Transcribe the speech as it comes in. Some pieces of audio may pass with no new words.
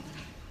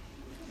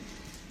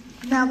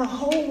Now the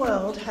whole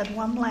world had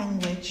one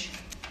language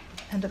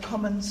and a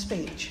common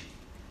speech.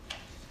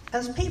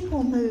 As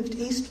people moved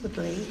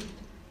eastwardly,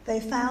 they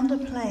found a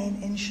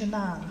plain in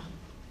Shinar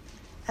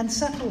and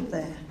settled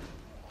there.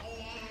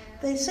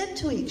 They said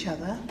to each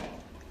other,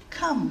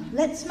 "Come,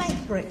 let's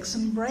make bricks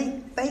and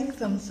bake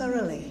them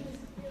thoroughly."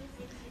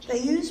 They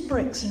used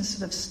bricks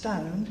instead of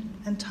stone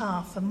and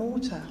tar for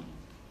mortar.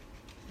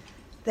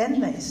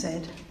 Then they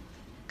said,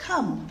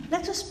 "Come,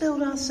 let us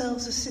build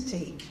ourselves a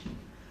city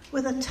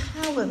with a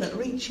tower that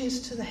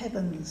reaches to the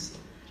heavens,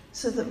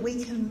 so that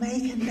we can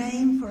make a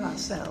name for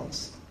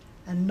ourselves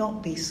and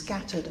not be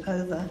scattered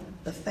over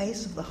the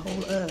face of the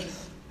whole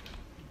earth."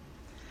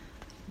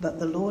 But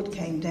the Lord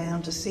came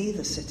down to see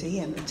the city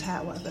and the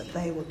tower that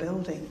they were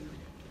building.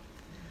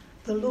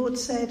 The Lord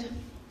said,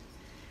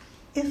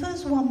 "If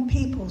as one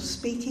people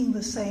speaking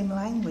the same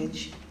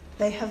language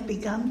they have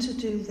begun to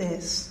do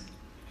this,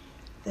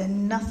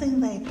 then nothing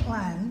they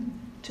plan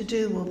to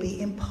do will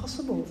be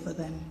impossible for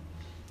them.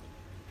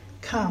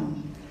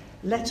 Come,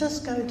 let us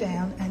go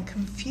down and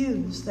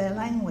confuse their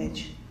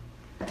language,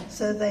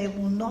 so they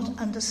will not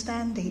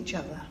understand each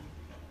other."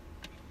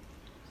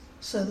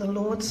 So the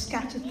Lord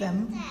scattered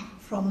them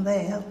from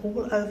there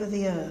all over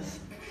the earth,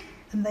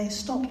 and they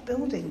stopped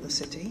building the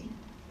city.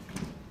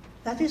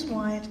 That is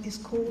why it is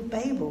called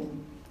Babel,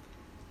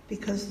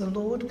 because the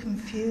Lord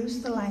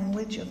confused the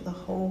language of the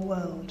whole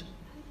world.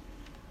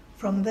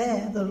 From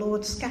there the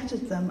Lord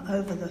scattered them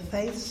over the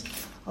face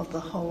of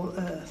the whole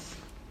earth.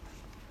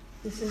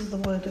 This is the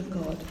word of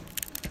God.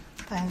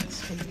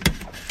 Thanks be.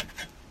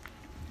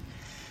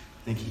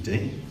 Thank you,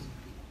 Dee.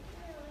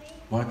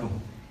 Michael,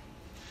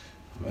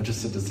 I'm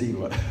interested to see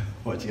what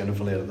you're going to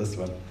pull out of this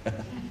one.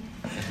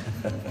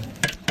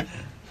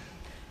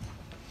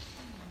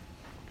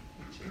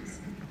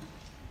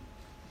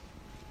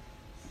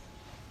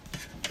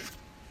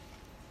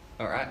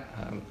 All right,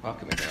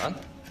 welcome everyone.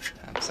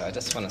 So I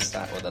just want to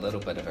start with a little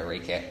bit of a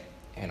recap,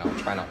 and I'll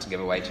try not to give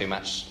away too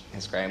much,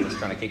 as Graham was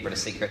trying to keep it a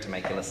secret to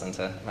make you listen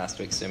to last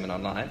week's sermon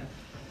online.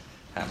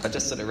 But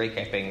just sort of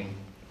recapping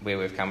where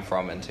we've come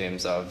from in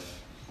terms of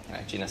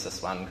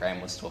Genesis 1,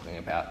 Graham was talking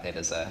about that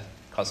as a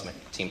cosmic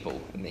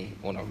temple and the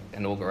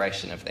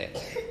inauguration of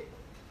that.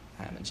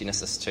 In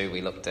Genesis 2,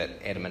 we looked at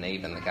Adam and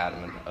Eve in the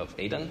Garden of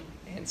Eden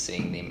and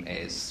seeing them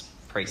as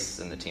priests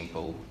in the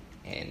temple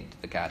and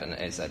the garden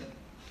as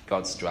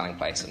God's dwelling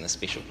place and the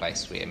special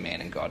place where man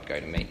and God go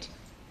to meet.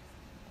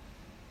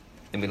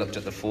 Then we looked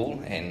at the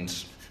fall and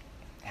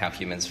how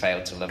humans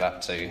failed to live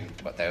up to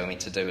what they were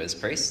meant to do as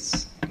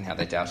priests, and how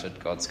they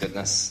doubted God's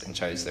goodness and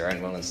chose their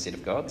own will instead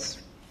of God's.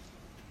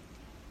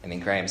 And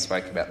then Graham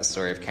spoke about the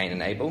story of Cain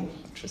and Abel,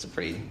 which was a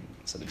pretty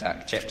sort of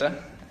dark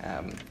chapter,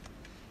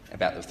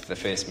 about the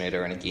first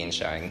murder, and again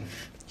showing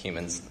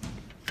humans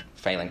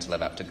failing to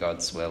live up to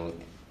God's will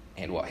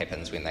and what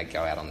happens when they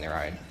go out on their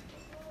own.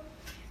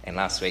 And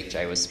last week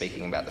Jay was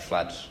speaking about the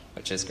flood,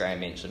 which, as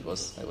Graham mentioned,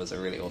 was a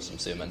really awesome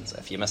sermon. So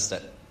if you missed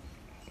it,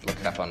 look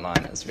it up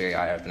online. It's very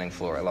eye-opening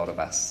for a lot of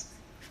us.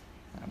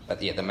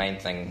 But yeah, the main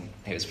thing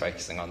he was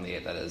focusing on there,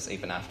 that is,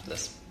 even after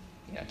this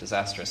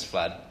disastrous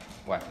flood,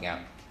 wiping out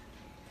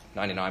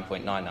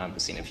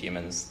 99.99% of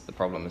humans, the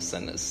problem of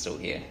sin is still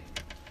here.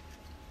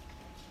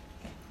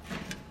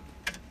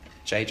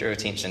 Jay drew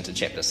attention to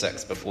chapter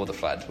 6 before the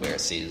flood, where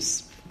it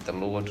says, "The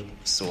Lord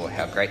saw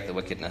how great the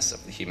wickedness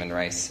of the human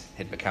race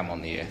had become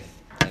on the earth,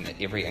 and that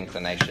every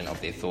inclination of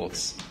the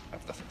thoughts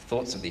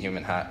of the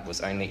human heart was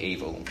only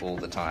evil all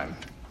the time.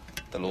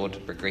 The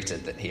Lord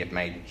regretted that he had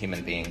made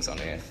human beings on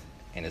earth,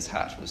 and his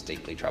heart was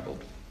deeply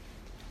troubled."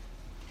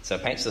 So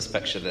it paints this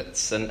picture that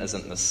sin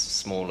isn't this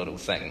small little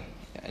thing.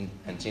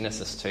 In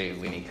Genesis 2,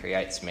 when he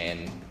creates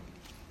man,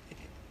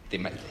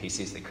 he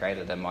says they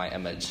created in my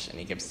image, and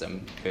he gives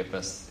them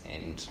purpose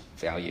and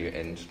value,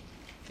 and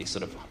they're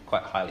sort of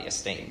quite highly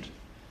esteemed.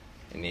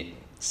 And then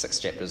 6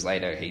 chapters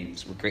later, he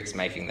regrets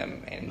making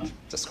them and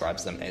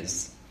describes them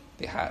as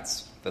the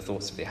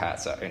thoughts of their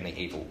hearts are only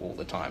evil all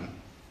the time.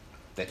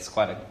 That's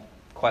quite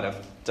a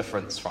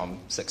difference from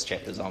 6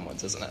 chapters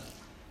onwards, isn't it?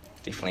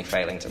 Definitely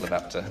failing to live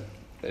up to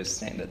those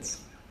standards.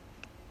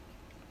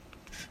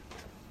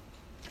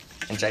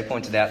 And Jay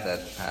pointed out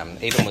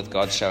that even with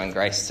God showing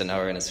grace to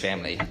Noah and his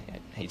family,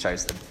 he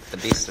chose the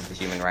best of the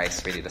human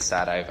race ready to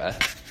start over,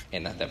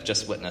 and that they've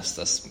just witnessed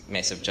this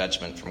massive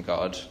judgment from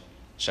God,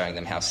 showing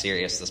them how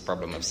serious this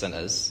problem of sin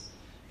is.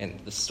 And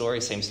the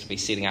story seems to be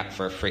setting up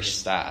for a fresh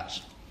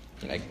start.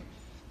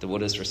 The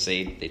waters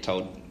recede, they're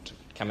told to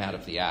come out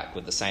of the ark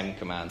with the same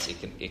commands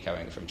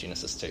echoing from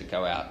Genesis 2,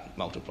 go out,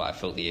 multiply,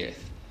 fill the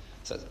earth.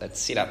 So it's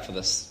set up for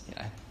this,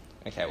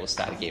 okay, we'll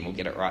start again, we'll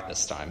get it right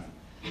this time.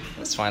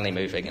 It's finally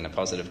moving in a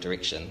positive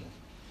direction.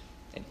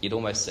 And you'd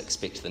almost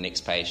expect the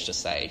next page to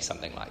say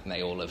something like, and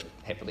they all lived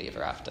happily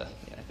ever after,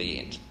 the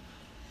end.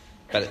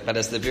 But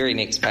as the very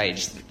next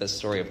page, the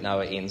story of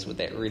Noah ends with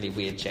that really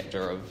weird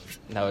chapter of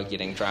Noah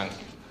getting drunk,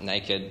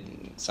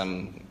 naked,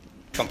 some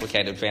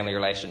complicated family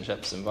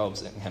relationships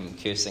involves him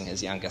cursing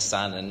his younger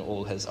son and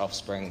all his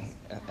offspring,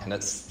 and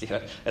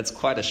it's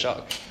quite a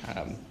shock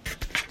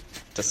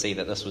to see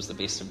that this was the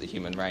best of the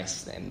human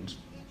race, and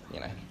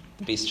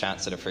best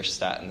chance at a fresh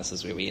start, and this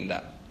is where we end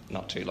up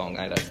not too long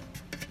later.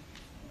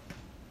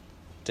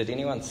 Did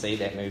anyone see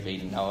that movie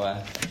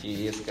Noah a few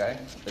years ago?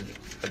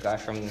 The guy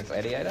from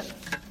Gladiator?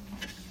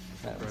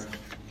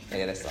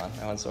 Yeah, that's the one.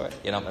 No one saw it.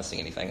 You're not missing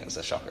anything. It was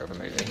a shocker of a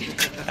movie.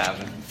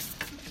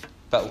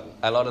 But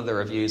a lot of the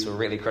reviews were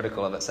really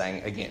critical of it,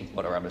 saying, again,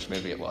 what a rubbish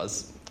movie it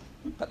was.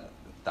 But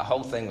the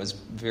whole thing was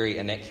very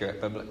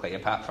inaccurate biblically,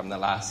 apart from the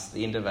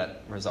end of it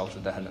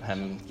resulted in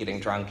him getting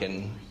drunk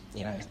and,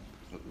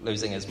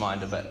 losing his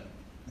mind a bit.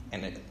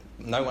 And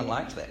no one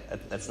liked that.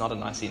 It's not a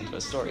nice end to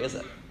a story, is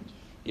it?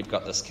 You've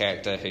got this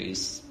character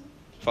who's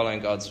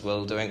following God's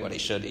will, doing what he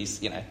should.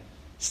 He's,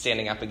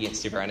 standing up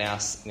against everyone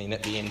else. And then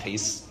at the end,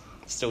 he's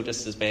still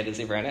just as bad as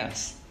everyone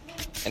else.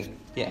 And,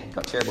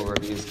 got terrible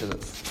reviews because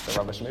it's a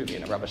rubbish movie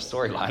and a rubbish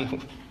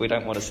storyline. We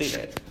don't want to see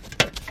that.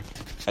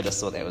 I just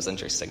thought that was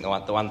interesting. The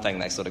one thing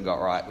they sort of got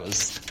right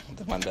was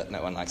the one that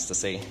no one likes to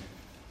see.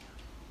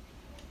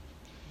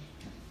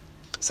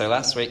 So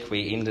last week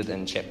we ended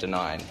in chapter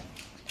 9.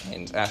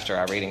 And after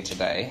our reading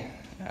today,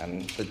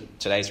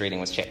 today's reading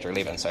was chapter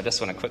 11. So I just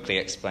want to quickly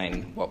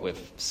explain what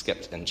we've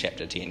skipped in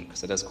chapter 10,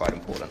 because it is quite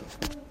important.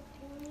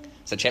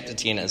 So chapter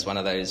 10 is one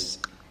of those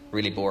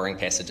really boring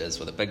passages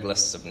with a big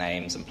list of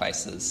names and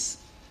places,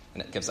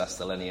 and it gives us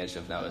the lineage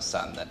of Noah's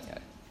son,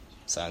 that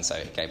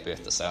so-and-so gave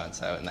birth to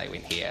so-and-so, and they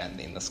went here, and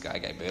then this guy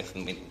gave birth,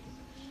 and went.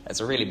 It's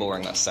a really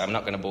boring list, so I'm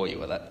not going to bore you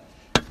with it.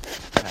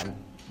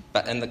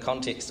 But in the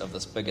context of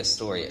this bigger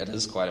story, it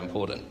is quite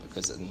important,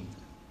 because in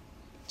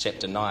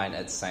chapter 9,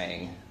 it's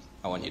saying,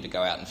 I want you to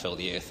go out and fill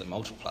the earth and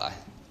multiply.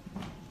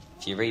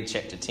 If you read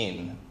chapter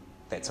 10,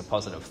 that's a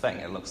positive thing.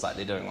 It looks like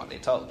they're doing what they're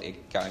told. They're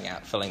going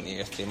out, filling the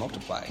earth, they're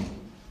multiplying.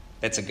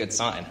 That's a good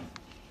sign.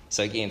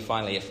 So again,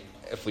 finally,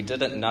 if we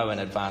didn't know in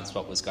advance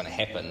what was going to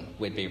happen,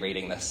 we'd be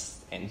reading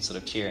this and sort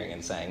of cheering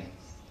and saying,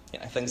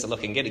 things are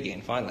looking good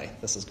again, finally.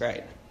 This is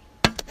great.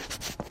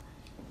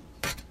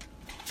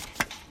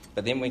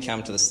 But then we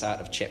come to the start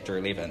of chapter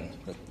 11,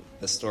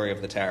 the story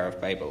of the Tower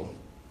of Babel.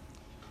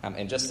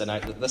 And just to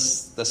note that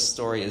this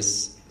story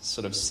is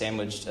sort of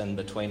sandwiched in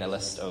between a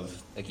list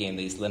of, again,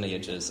 these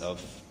lineages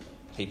of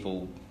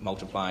people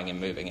multiplying and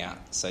moving out.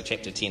 So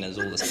chapter 10 is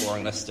all this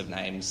boring list of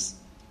names.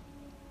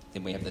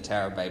 Then we have the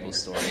Tower of Babel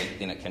story.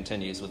 Then it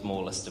continues with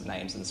more list of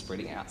names and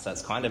spreading out. So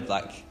it's kind of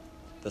like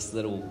this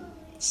little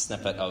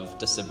snippet of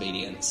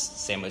disobedience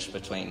sandwiched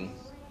between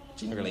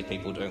generally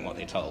people doing what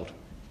they're told.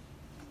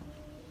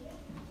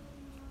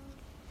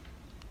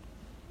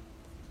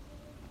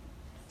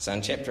 So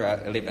in chapter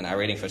 11, our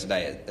reading for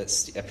today,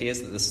 it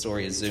appears that the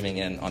story is zooming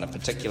in on a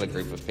particular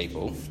group of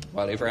people.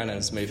 While everyone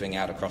is moving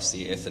out across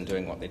the earth and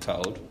doing what they're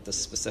told, this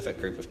specific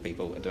group of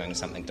people are doing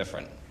something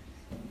different.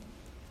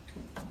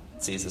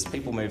 It says, as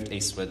people moved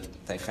eastward,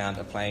 they found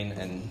a plain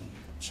in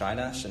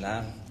Shinar,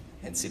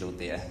 and settled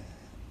there.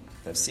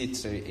 They've said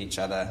to each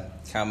other,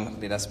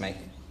 come, let us make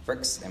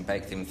bricks and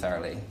bake them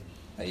thoroughly.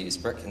 They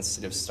used brick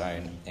instead of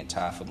stone and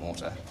tar for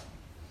mortar.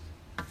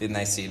 Then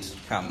they said,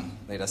 come,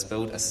 let us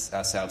build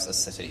ourselves a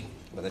city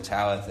with a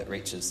tower that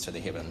reaches to the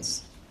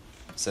heavens,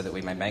 so that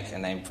we may make a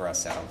name for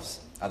ourselves.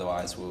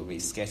 Otherwise we will be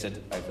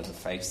scattered over the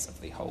face of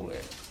the whole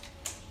earth.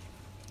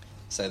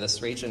 So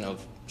this region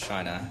of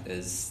Shinar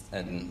is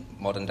in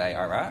modern-day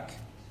Iraq.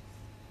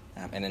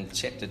 And in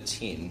chapter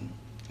 10,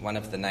 one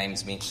of the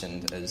names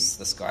mentioned is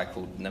this guy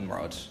called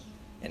Nimrod.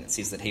 And it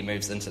says that he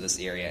moves into this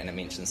area, and it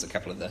mentions a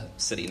couple of the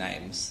city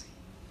names.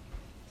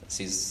 It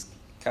says,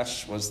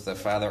 Cush was the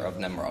father of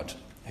Nimrod,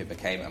 who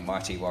became a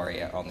mighty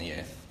warrior on the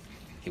earth.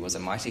 He was a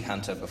mighty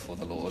hunter before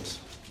the Lord.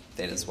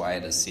 That is why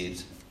it is said,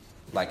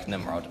 like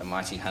Nimrod, a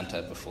mighty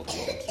hunter before the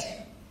Lord.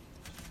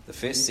 The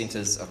first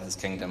centres of his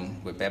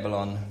kingdom were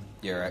Babylon,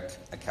 Uruk,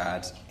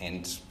 Akkad,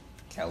 and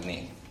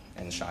Calneh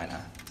in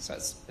Shinar. So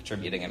it's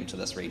attributing him to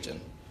this region.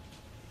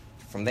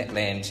 From that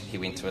land, he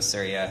went to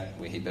Assyria,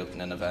 where he built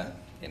Nineveh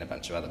and a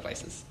bunch of other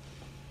places.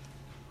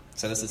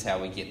 So this is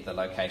how we get the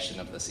location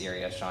of this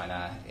area,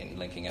 Shinar, and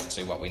linking it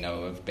to what we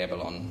know of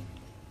Babylon.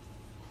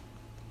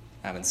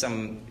 And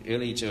some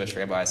early Jewish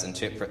rabbis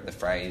interpret the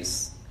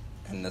phrase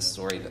in this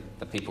story that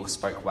the people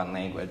spoke one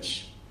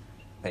language.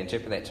 They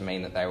interpret that to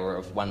mean that they were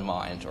of one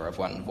mind or of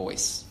one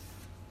voice,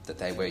 that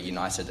they were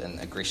united in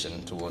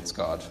aggression towards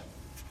God.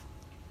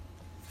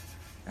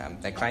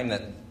 They claim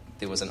that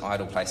there was an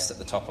idol placed at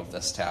the top of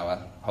this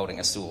tower holding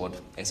a sword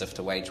as if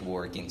to wage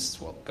war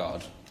against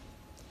God.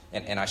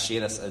 And I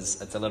share this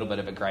as it's a little bit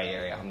of a grey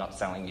area. I'm not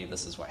telling you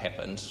this is what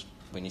happened.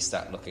 When you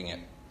start looking at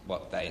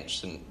what the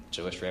ancient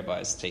Jewish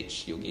rabbis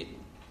teach, you'll get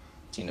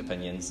 10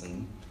 opinions.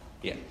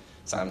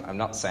 So I'm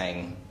not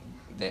saying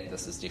that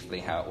this is definitely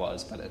how it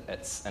was, but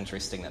it's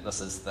interesting that this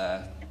is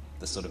the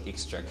sort of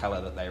extra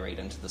colour that they read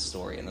into the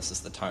story, and this is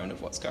the tone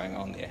of what's going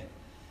on there.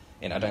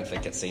 And I don't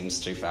think it seems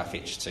too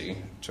far-fetched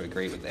to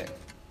agree with that.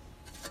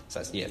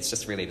 So it's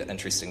just really the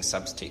interesting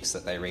subtext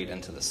that they read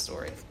into this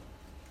story.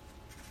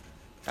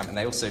 And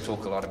they also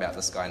talk a lot about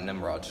this guy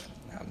Nimrod.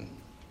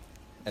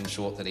 In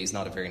short, that he's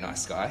not a very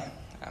nice guy.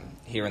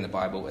 Here in the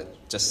Bible, it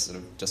just sort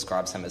of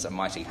describes him as a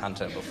mighty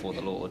hunter before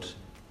the Lord.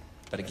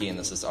 But again,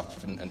 this is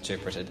often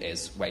interpreted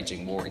as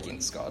waging war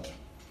against God.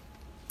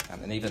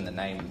 And even the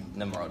name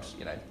Nimrod,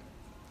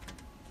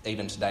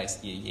 even today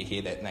you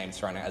hear that name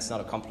thrown out. It's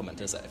not a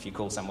compliment, is it? If you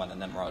call someone a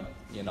Nimrod,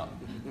 you're not.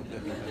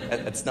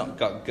 It's not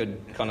got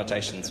good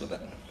connotations with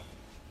it.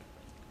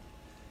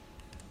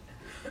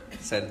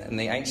 So in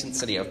the ancient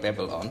city of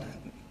Babylon,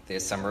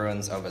 there's some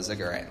ruins of a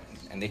ziggurat,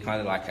 and they're kind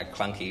of like a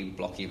clunky,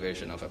 blocky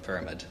version of a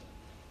pyramid.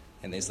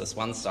 And there's this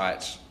one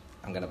site,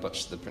 I'm going to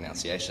butcher the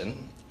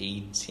pronunciation,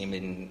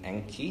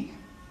 Temenanki.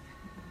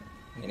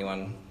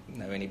 Anyone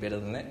know any better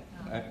than that?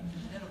 No?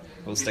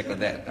 We'll stick with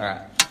that. All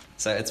right.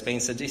 So it's been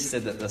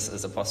suggested that this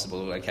is a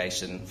possible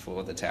location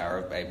for the Tower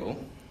of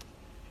Babel.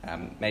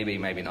 Maybe,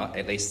 maybe not.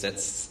 At least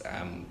it's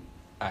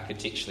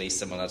architecturally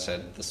similar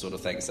to the sort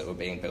of things that were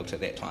being built at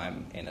that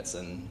time, and it's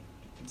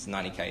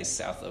 90 k's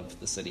south of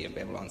the city of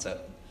Babylon. So,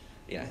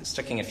 it's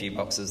ticking a few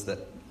boxes that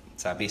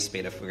it's our best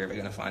bet if we're ever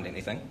going to find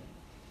anything.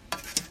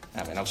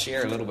 And I'll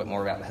share a little bit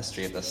more about the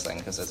history of this thing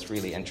because it's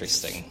really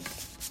interesting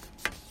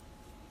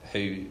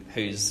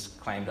who's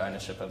claimed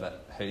ownership of it,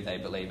 who they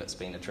believe it's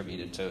been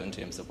attributed to in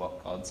terms of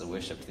what gods are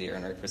worshipped there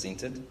and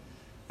represented.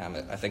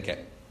 I think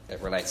it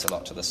relates a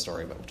lot to this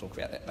story, but we'll talk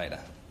about that later.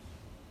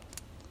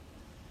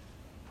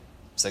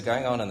 So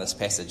going on in this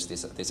passage,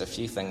 there's a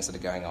few things that are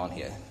going on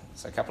here.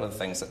 So a couple of the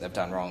things that they've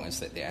done wrong is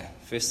that they're,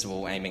 first of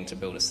all, aiming to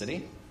build a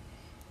city,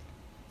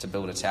 to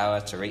build a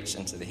tower to reach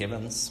into the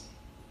heavens.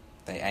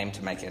 They aim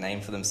to make a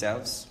name for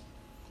themselves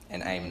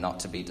and aim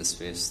not to be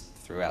dispersed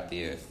throughout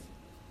the earth.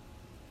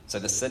 So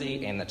the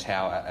city and the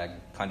tower are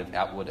kind of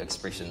outward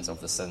expressions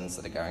of the sins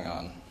that are going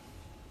on.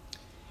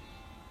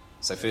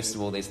 So first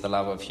of all, there's the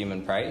love of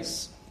human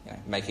praise,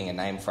 making a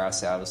name for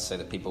ourselves so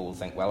that people will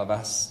think well of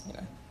us.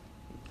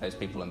 Those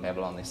people in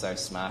Babylon, they're so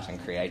smart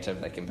and creative,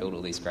 they can build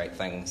all these great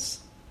things.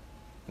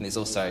 And there's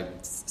also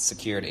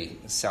security,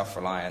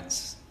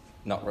 self-reliance,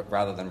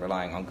 rather than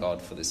relying on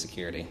God for the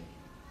security.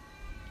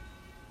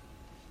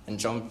 And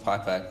John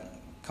Piper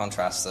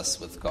contrasts this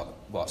with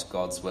what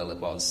God's will it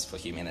was for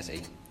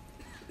humanity.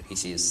 He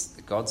says,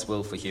 God's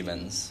will for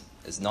humans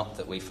is not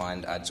that we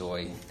find our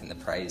joy in the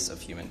praise of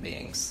human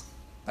beings,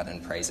 but in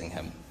praising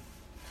him.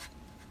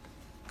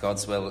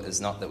 God's will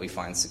is not that we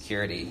find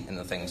security in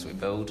the things we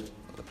build,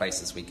 or the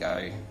places we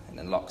go, and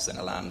in locks and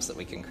alarms that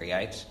we can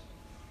create.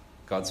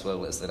 God's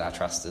will is that our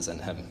trust is in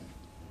him.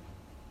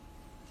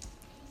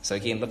 So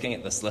again, looking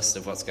at this list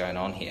of what's going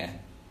on here,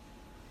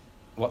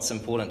 what's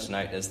important to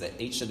note is that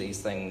each of these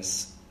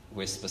things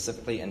were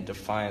specifically in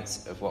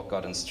defiance of what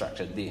God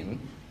instructed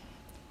them,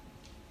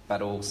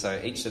 but also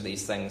each of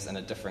these things in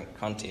a different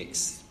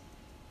context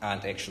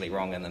aren't actually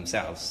wrong in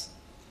themselves.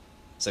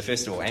 So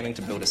first of all, aiming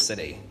to build a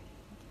city.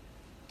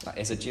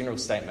 As a general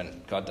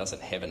statement, God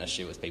doesn't have an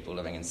issue with people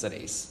living in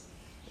cities.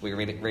 We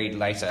read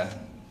later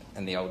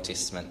in the Old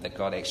Testament that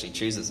God actually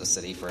chooses a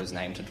city for his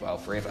name to dwell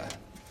forever,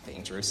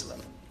 being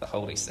Jerusalem, the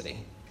holy city.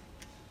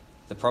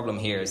 The problem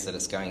here is that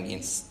it's going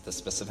against the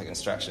specific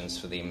instructions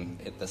for them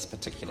at this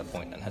particular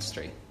point in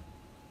history.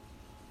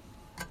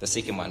 The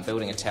second one,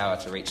 building a tower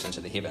to reach into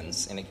the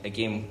heavens. And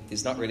again,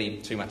 there's not really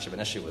too much of an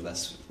issue with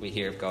this. We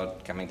hear of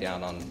God coming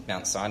down on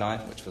Mount Sinai,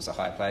 which was a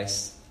high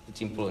place. The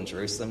temple in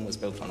Jerusalem was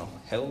built on a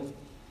hill.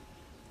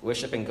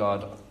 Worshipping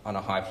God on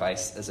a high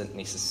place isn't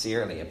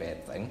necessarily a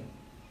bad thing,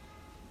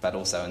 but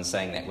also in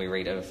saying that we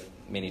read of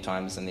many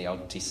times in the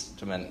Old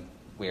Testament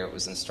where it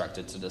was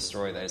instructed to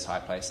destroy those high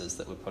places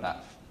that were put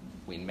up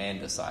when man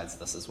decides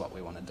this is what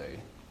we want to do.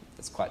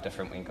 It's quite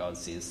different when God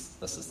says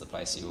this is the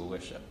place you will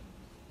worship.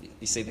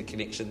 You see the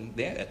connection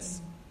there?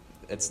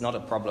 It's not a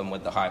problem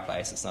with the high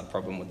place, it's not a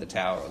problem with the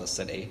tower or the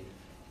city.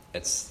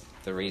 It's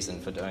the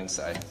reason for doing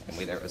so, and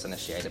whether it was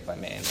initiated by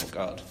man or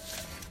God.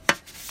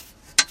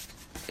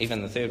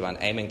 Even the third one,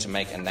 aiming to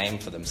make a name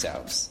for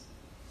themselves.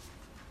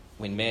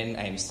 When man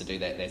aims to do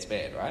that, that's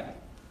bad, right?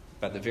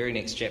 But the very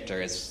next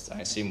chapter, as I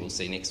assume we'll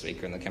see next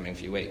week or in the coming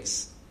few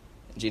weeks,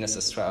 in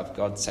Genesis 12,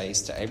 God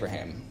says to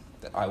Abraham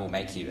that I will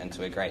make you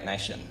into a great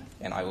nation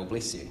and I will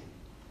bless you.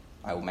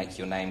 I will make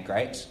your name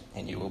great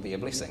and you will be a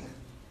blessing.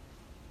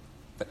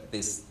 But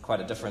there's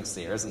quite a difference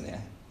there, isn't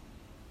there?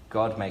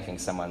 God making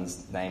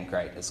someone's name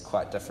great is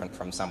quite different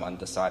from someone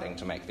deciding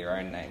to make their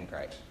own name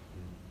great.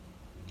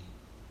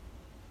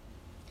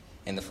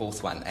 And the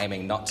fourth one,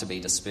 aiming not to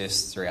be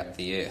dispersed throughout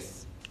the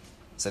earth.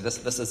 So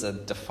this is a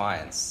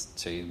defiance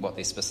to what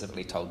they're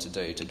specifically told to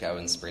do, to go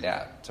and spread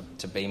out,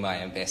 to be my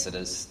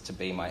ambassadors, to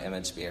be my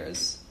image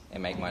bearers,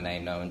 and make my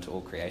name known to all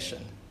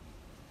creation.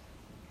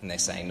 And they're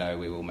saying, no,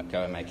 we will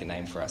go and make a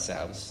name for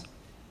ourselves.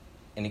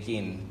 And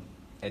again,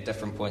 at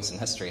different points in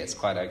history, it's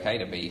quite okay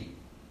to be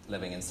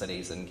living in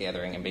cities and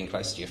gathering and being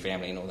close to your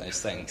family and all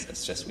those things.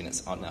 It's just when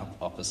it's on the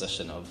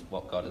opposition of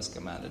what God has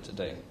commanded to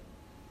do.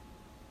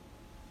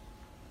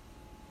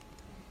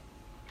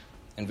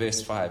 In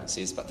verse 5 it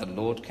says, but the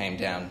Lord came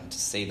down to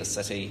see the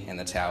city and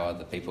the tower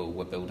the people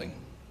were building.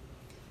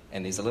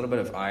 And there's a little bit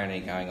of irony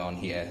going on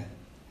here.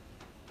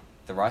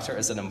 The writer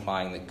isn't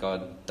implying that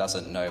God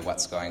doesn't know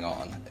what's going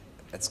on.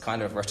 It's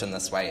kind of written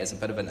this way as a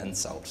bit of an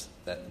insult,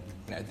 that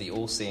the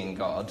all-seeing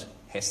God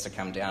has to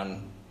come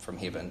down from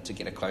heaven to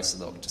get a closer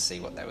look to see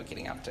what they were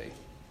getting up to.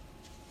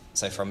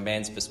 So from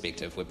man's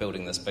perspective, we're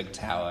building this big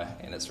tower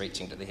and it's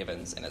reaching to the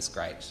heavens and it's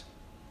great.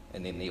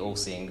 And then the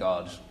all-seeing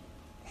God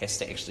has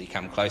to actually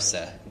come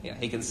closer.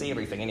 He can see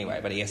everything anyway,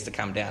 but he has to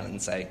come down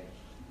and say,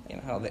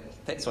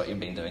 that's what you've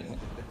been doing.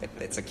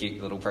 That's a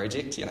cute little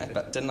project,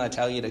 But didn't I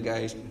tell you to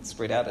go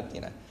spread out?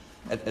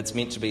 It's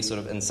meant to be sort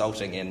of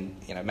insulting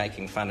and,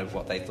 making fun of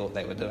what they thought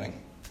they were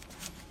doing.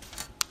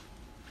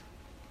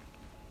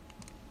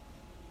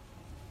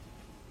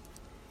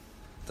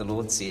 The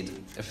Lord said,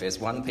 if there's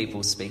one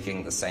people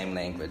speaking the same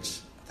language,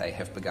 they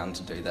have begun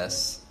to do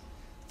this,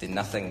 then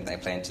nothing they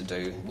plan to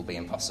do will be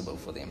impossible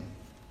for them.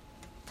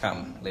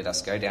 Come, let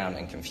us go down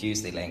and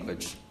confuse their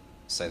language,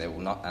 so they will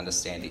not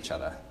understand each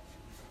other.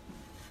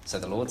 So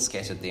the Lord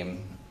scattered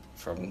them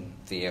from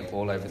there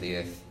all over the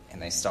earth,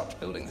 and they stopped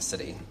building the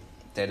city.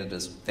 That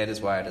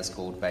is why it is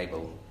called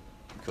Babel,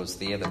 because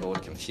there the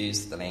Lord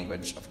confused the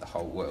language of the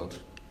whole world.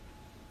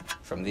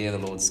 From there the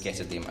Lord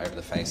scattered them over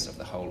the face of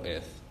the whole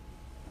earth.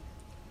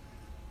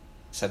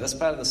 So this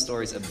part of the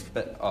story is a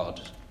bit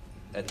odd.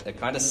 It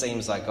kind of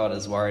seems like God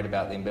is worried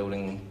about them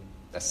building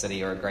a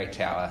city or a great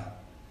tower.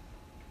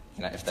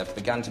 If they've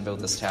begun to build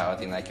this tower,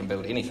 then they can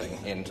build anything.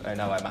 And, oh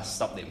no, I must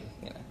stop them.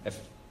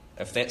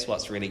 If that's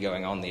what's really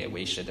going on there,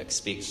 we should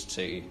expect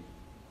to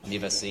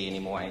never see any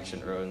more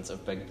ancient ruins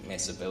of big,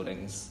 massive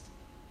buildings.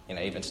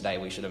 Even today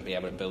we shouldn't be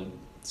able to build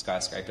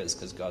skyscrapers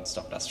because God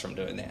stopped us from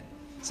doing that.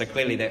 So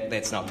clearly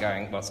that's not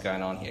what's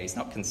going on here. He's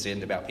not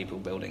concerned about people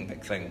building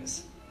big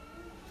things.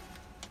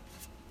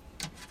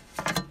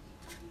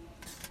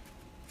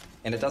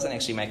 And it doesn't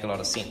actually make a lot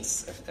of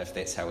sense if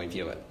that's how we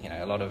view it.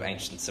 A lot of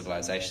ancient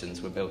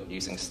civilizations were built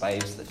using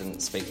slaves that didn't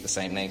speak the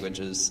same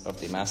languages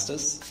of their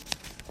masters.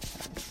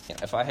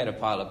 If I had a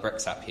pile of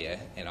bricks up here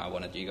and I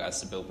wanted you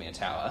guys to build me a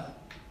tower,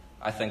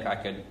 I think I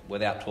could,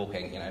 without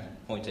talking,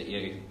 point at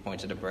you,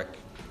 point at a brick,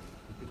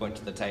 point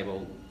to the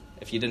table.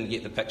 If you didn't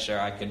get the picture,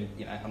 I could,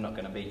 I'm not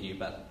going to beat you,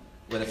 but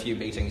with a few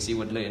beatings, you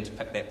would learn to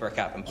pick that brick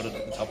up and put it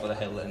at the top of the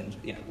hill. And,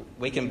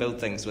 we can build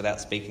things without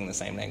speaking the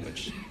same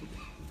language.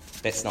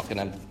 That's not going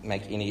to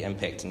make any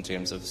impact in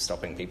terms of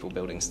stopping people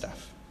building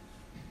stuff.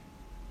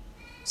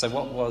 So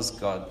what was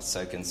God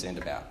so concerned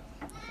about?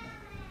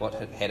 What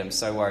had him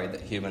so worried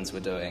that humans were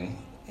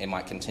doing and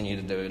might continue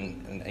to do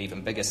in an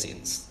even bigger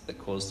sense that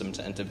caused him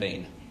to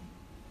intervene?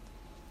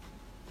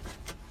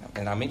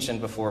 And I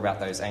mentioned before about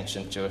those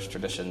ancient Jewish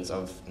traditions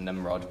of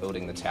Nimrod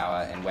building the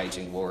tower and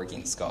waging war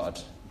against God.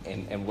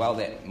 And while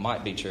that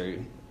might be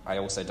true, I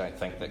also don't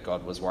think that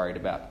God was worried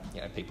about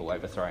people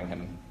overthrowing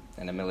him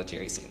in a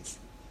military sense.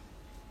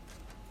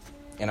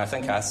 And I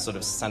think our sort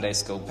of Sunday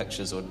school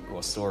pictures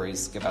or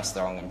stories give us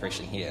the wrong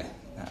impression here,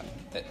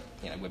 that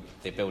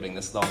they're building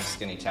this long,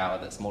 skinny tower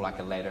that's more like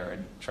a ladder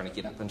and trying to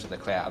get up into the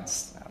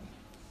clouds.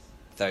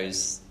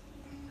 Those,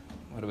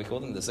 what do we call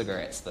them? The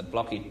ziggurats, the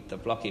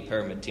blocky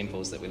pyramid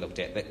temples that we looked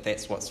at.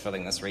 That's what's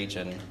filling this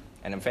region,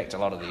 and in fact a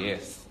lot of the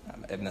earth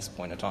in this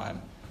point of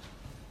time.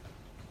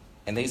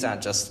 And these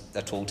aren't just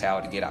a tall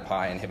tower to get up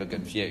high and have a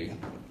good view.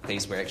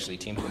 These were actually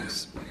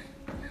temples.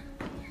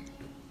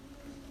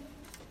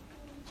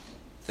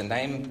 The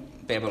name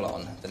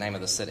Babylon, the name of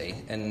the city,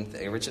 in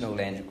the original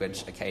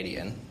language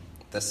Akkadian,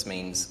 this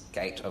means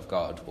gate of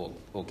God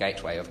or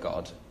gateway of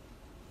God.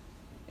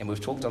 And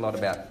we've talked a lot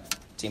about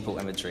temple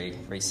imagery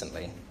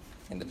recently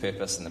and the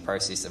purpose and the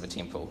process of a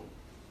temple.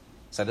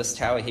 So this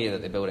tower here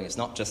that they're building is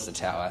not just a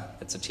tower,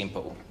 it's a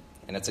temple,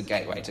 and it's a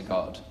gateway to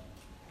God.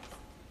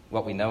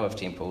 What we know of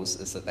temples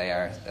is that they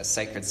are a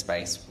sacred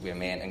space where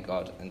man and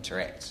God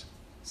interact.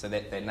 So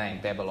that their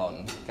name,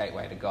 Babylon,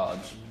 gateway to God,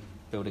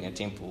 building a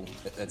temple,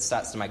 it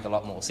starts to make a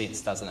lot more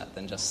sense, doesn't it,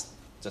 than just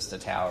a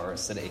tower or a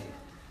city.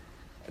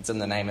 It's in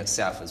the name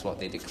itself is what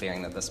they're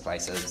declaring that this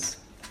place is.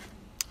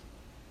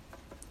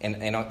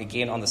 And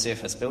again, on the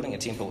surface, building a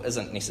temple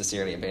isn't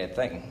necessarily a bad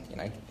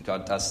thing.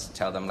 God does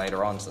tell them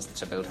later on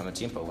to build him a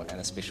temple and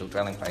a special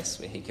dwelling place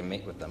where he can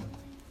meet with them.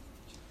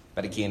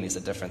 But again, there's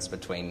a difference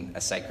between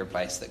a sacred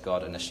place that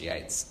God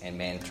initiates and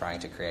man trying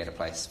to create a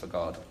place for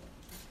God.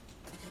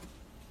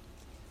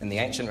 In the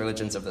ancient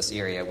religions of this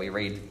area, we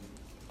read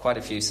quite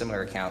a few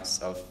similar accounts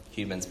of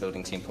humans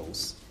building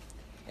temples.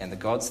 And the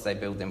gods they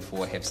build them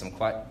for have some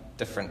quite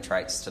different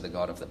traits to the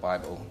God of the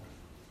Bible.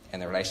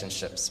 And the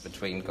relationships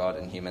between God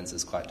and humans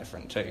is quite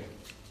different too.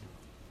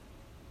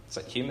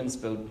 So humans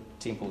build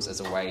temples as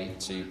a way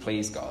to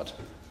please God,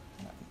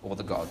 or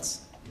the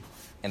gods.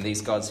 And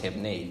these gods have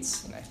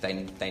needs.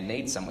 They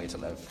need somewhere to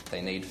live.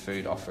 They need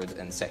food offered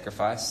in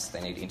sacrifice.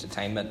 They need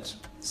entertainment,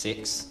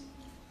 sex.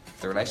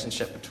 The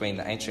relationship between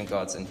the ancient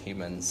gods and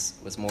humans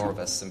was more of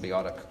a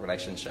symbiotic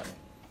relationship.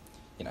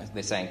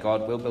 They're saying,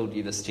 God, we'll build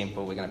you this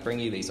temple. We're going to bring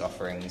you these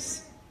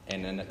offerings.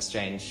 And in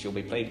exchange, you'll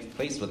be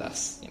pleased with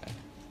us.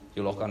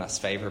 You'll look on us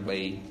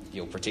favourably.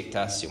 You'll protect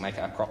us. You'll make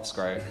our crops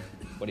grow.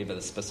 Whatever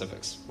the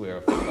specifics were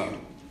of the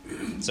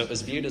God. So it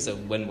was viewed as a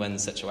win-win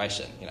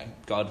situation.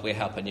 God, we're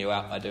helping you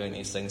out by doing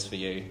these things for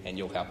you, and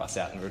you'll help us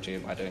out in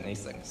return by doing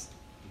these things.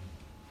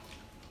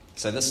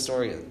 So this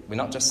story, we're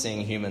not just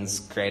seeing humans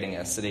creating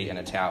a city and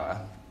a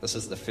tower. This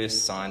is the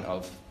first sign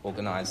of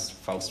organised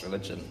false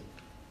religion.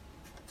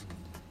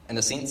 In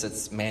a sense,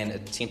 it's man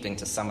attempting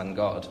to summon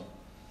God.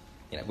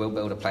 We'll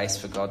build a place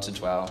for God to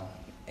dwell,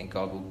 and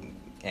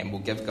we'll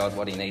give God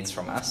what he needs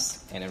from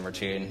us, and in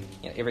return,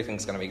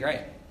 everything's going to be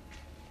great.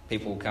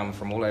 People will come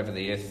from all over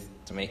the earth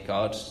to meet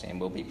God, and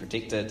we'll be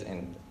protected,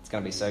 and it's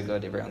going to be so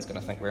good, everyone's going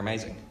to think we're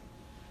amazing.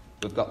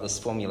 We've got this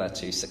formula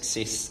to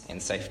success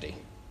and safety.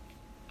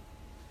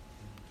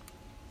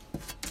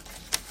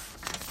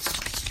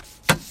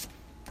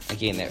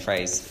 Again, that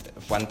phrase,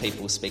 if one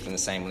people speaking the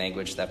same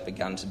language, they've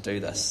begun to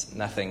do this,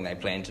 nothing they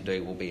plan to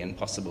do will be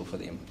impossible for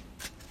them.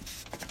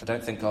 I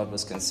don't think God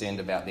was concerned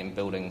about them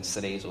building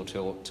cities or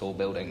tall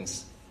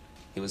buildings.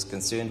 He was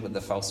concerned with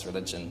the false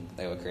religion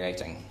they were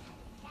creating.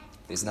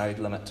 There's no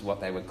limit to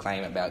what they would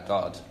claim about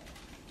God.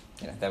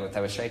 They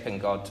were shaping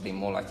God to be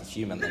more like a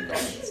human than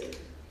God.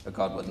 A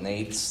God with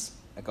needs,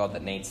 a God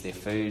that needs their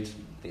food,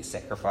 their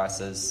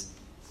sacrifices.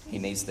 He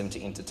needs them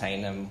to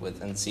entertain him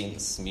with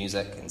incense,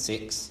 music, and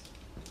sex.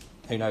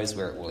 Who knows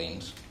where it will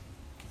end?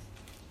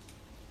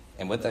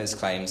 And with those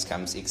claims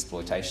comes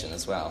exploitation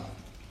as well.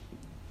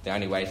 The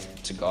only way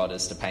to God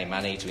is to pay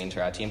money to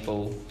enter our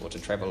temple or to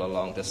travel a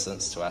long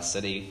distance to our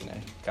city,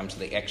 come to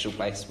the actual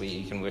place where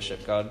you can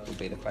worship God, will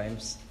be the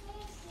claims.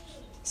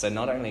 So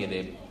not only are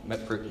they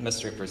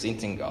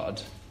misrepresenting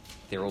God,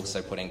 they're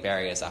also putting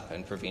barriers up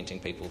and preventing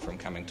people from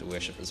coming to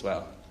worship as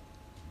well.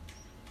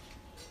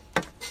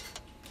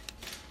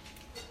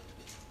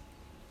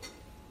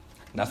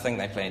 Nothing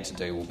they plan to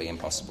do will be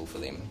impossible for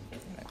them.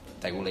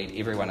 They will lead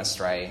everyone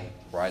astray,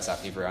 rise up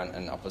everyone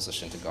in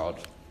opposition to God,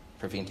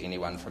 prevent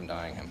anyone from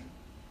knowing him.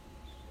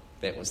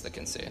 That was the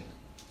concern.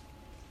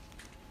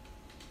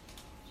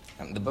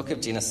 The book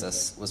of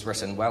Genesis was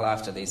written well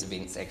after these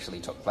events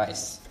actually took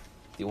place.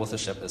 The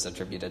authorship is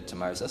attributed to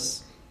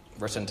Moses,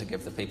 written to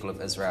give the people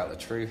of Israel a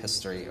true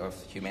history of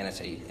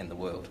humanity in the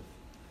world.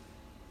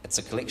 It's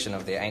a collection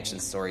of their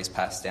ancient stories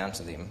passed down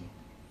to them,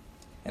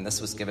 and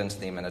this was given to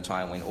them in a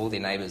time when all their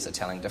neighbours are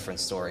telling different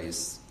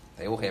stories.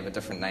 They all have a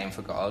different name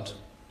for God,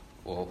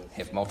 or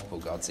have multiple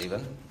gods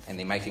even, and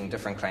they're making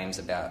different claims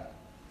about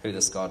who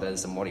this God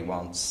is and what he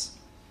wants.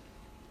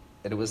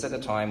 It was at a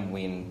time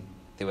when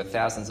there were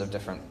thousands of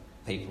different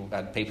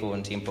people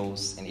and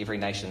temples, and every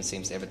nation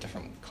seems to have a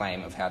different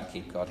claim of how to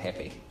keep God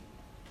happy.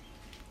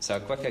 So a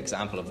quick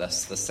example of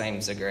this, the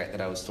same ziggurat that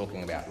I was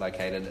talking about,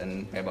 located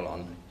in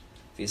Babylon.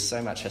 There's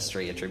so much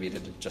history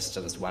attributed just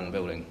to this one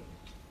building.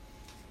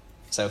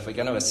 So if we're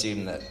going to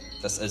assume that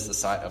this is the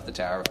site of the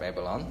Tower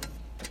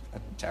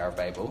of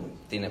Babel,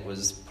 then it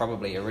was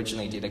probably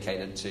originally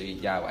dedicated to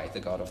Yahweh,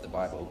 the God of the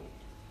Bible.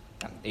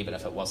 Even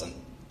if it wasn't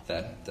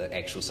the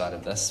actual site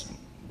of this,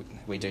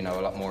 we do know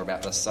a lot more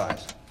about this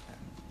site.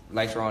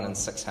 Later on in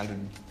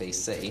 600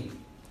 BC,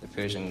 the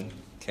Persian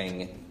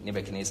king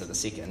Nebuchadnezzar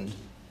II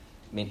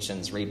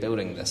mentions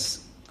rebuilding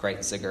this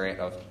great ziggurat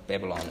of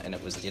Babylon, and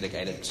it was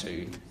dedicated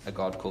to a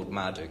god called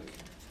Marduk.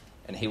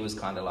 And he was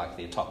kind of like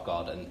their top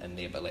god in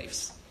their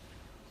beliefs.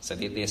 So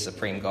their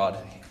supreme god,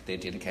 they're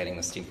dedicating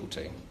this temple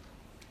to.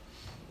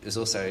 There's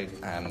also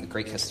the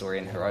Greek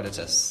historian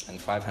Herodotus in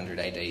 500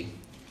 AD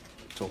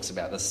talks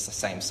about this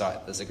same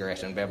site, the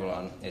ziggurat in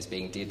Babylon, as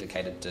being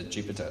dedicated to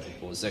Jupiter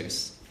or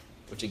Zeus,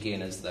 which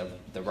again is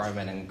the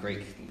Roman and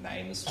Greek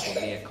names for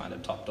their kind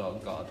of top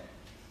dog god.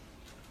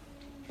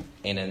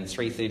 And in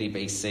 330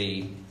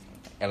 BC,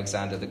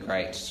 Alexander the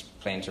Great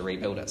planned to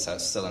rebuild it, so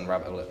it's still in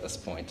rubble at this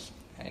point.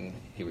 And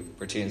he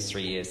returns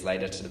 3 years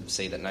later to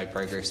see that no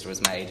progress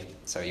was made,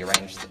 so he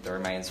arranged that the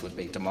remains would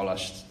be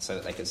demolished so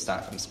that they could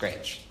start from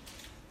scratch.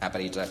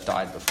 But he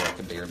died before it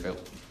could be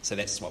rebuilt. So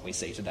that's what we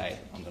see today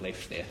on the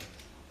left there,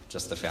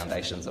 just the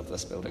foundations of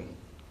this building.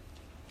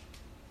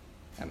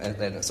 And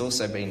it's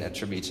also been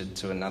attributed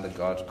to another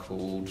god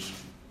called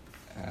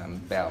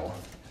Bel,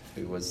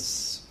 who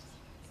was,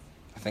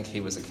 I think he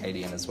was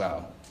Akkadian as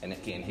well. And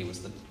again, he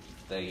was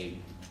the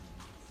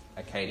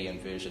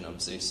Akkadian version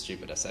of Zeus,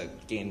 Jupiter. So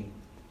again,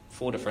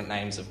 4 different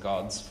names of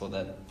gods for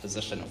the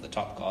position of the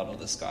top god or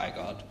the sky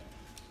god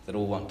that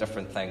all want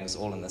different things,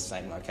 all in the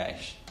same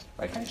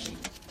location.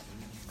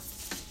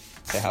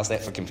 So how's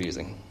that for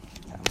confusing?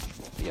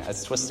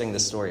 It's twisting the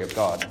story of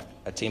God,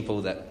 a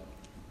temple that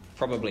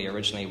probably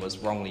originally was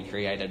wrongly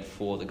created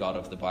for the God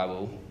of the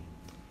Bible,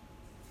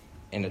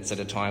 and it's at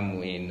a time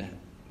when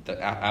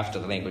after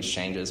the language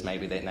changes,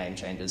 maybe that name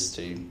changes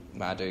to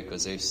Marduk or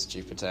Zeus,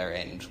 Jupiter,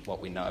 and what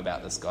we know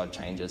about this God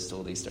changes to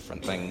all these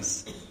different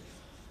things.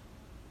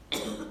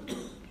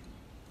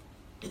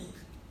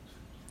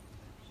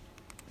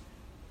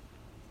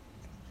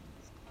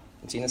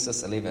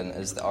 Genesis 11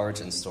 is the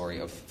origin story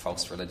of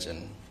false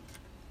religion.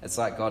 It's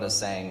like God is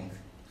saying,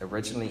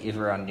 originally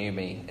everyone knew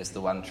me as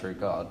the one true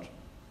God,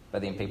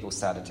 but then people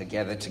started to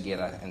gather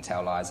together and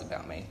tell lies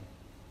about me.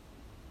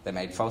 They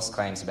made false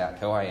claims about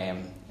who I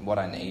am and what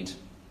I need,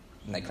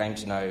 and they claimed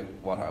to know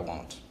what I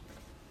want.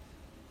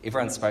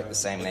 Everyone spoke the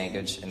same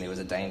language, and there was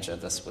a danger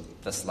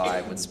this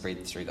lie would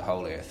spread through the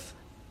whole earth.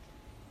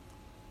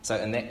 So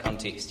in that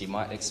context, you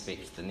might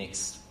expect the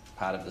next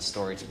part of the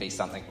story to be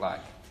something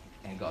like,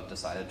 and God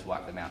decided to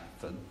wipe them out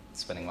for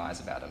spinning lies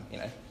about him.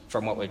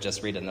 From what we've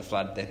just read in the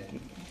flood,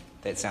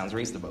 that sounds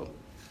reasonable.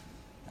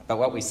 But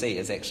what we see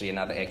is actually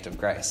another act of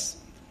grace.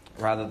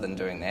 Rather than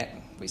doing that,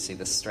 we see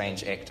this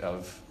strange act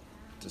of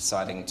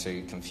deciding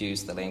to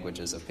confuse the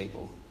languages of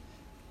people.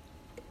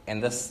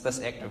 And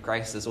this act of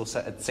grace is also,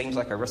 it seems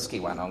like a risky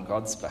one on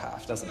God's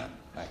behalf, doesn't it?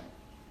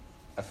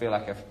 I feel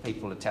like if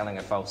people are telling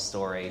a false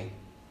story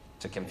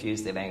to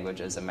confuse their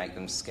languages and make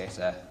them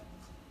scatter,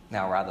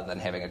 now rather than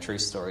having a true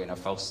story and a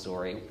false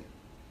story,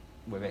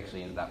 we've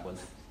actually ended up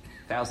with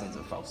thousands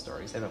of false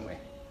stories, haven't we?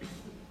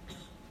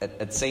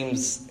 It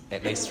seems,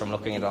 at least from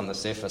looking at it on the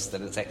surface,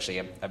 that it's actually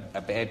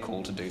a bad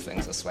call to do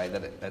things this way,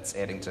 that it's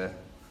adding to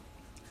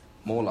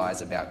more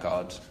lies about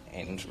God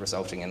and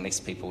resulting in less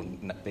people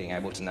being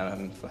able to know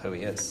him for who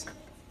he is.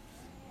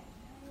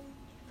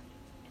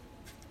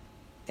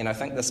 And I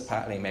think this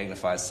partly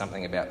magnifies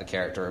something about the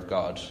character of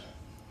God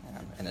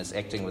and his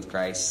acting with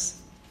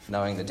grace,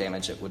 knowing the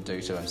damage it would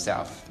do to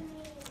himself,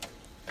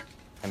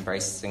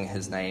 embracing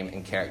his name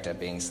and character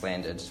being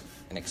slandered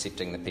and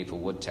accepting that people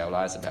would tell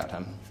lies about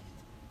him.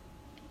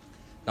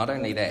 Not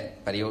only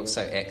that, but he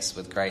also acts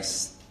with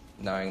grace,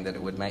 knowing that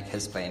it would make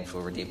his plan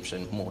for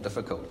redemption more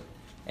difficult,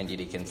 and yet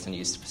he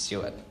continues to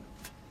pursue it,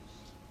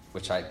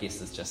 which I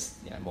guess is just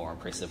more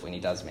impressive when he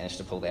does manage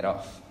to pull that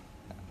off.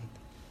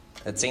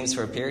 It seems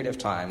for a period of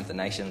time the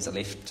nations are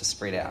left to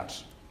spread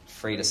out,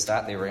 free to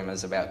start their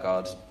rumours about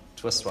God,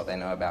 twist what they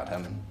know about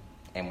him,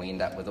 and we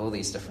end up with all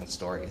these different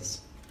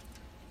stories.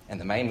 And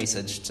the main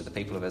message to the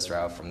people of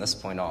Israel from this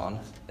point on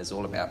is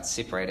all about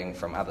separating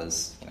from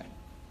others.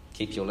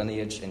 Keep your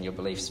lineage and your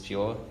beliefs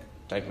pure.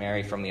 Don't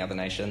marry from the other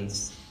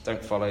nations.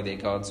 Don't follow their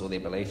gods or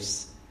their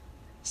beliefs.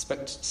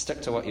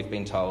 Stick to what you've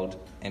been told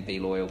and be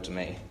loyal to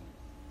me.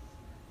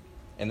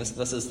 And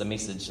this is the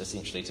message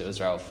essentially to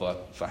Israel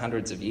for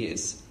hundreds of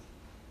years.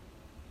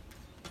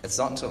 It's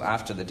not until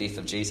after the death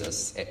of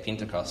Jesus at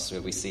Pentecost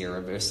where we see a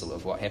reversal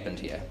of what happened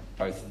here,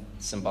 both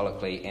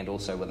symbolically and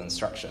also with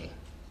instruction.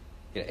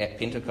 At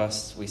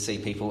Pentecost, we see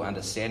people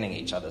understanding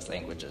each other's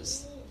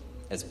languages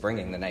as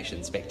bringing the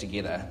nations back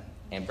together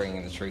and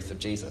bringing the truth of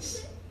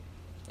Jesus.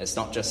 It's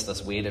not just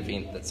this weird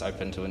event that's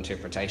open to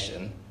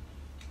interpretation.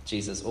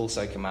 Jesus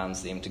also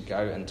commands them to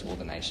go into all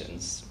the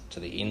nations, to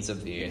the ends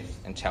of the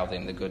earth, and tell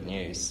them the good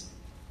news.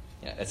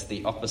 It's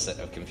the opposite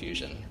of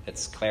confusion.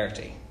 It's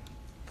clarity.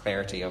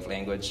 Clarity of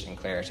language and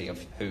clarity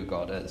of who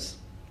God is.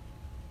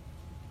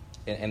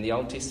 In the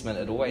Old Testament,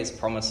 it always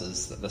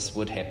promises that this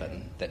would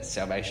happen, that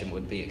salvation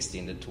would be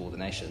extended to all the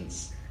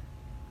nations.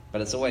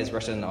 But it's always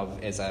written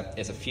of as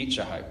a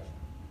future hope.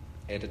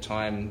 At the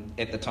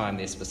time,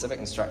 their specific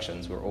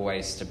instructions were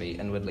always to be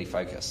inwardly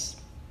focused.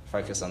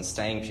 Focus on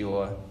staying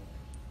pure,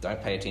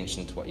 don't pay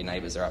attention to what your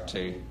neighbours are up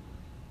to.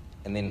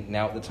 And then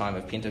now at the time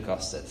of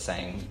Pentecost, it's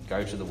saying,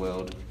 go to the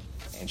world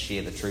and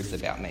share the truth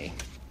about me.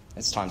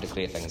 It's time to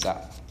clear things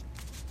up.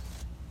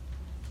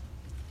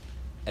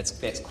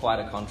 That's quite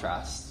a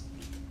contrast.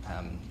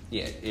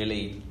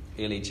 Early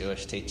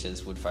Jewish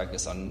teachers would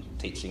focus on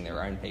teaching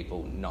their own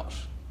people, not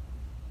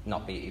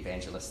be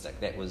evangelistic.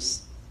 That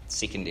was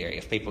secondary.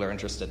 If people are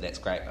interested, that's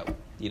great, but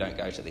you don't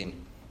go to them.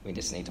 We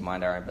just need to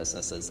mind our own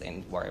businesses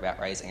and worry about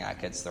raising our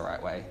kids the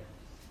right way.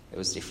 It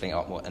was definitely a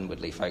lot more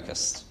inwardly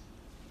focused.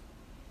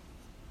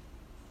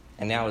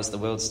 And now as the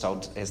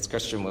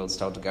Christian world's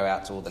told to go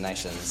out to all the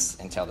nations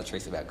and tell the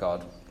truth about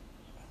God,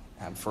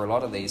 for a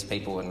lot of these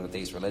people and with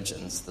these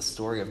religions, the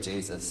story of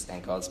Jesus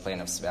and God's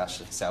plan of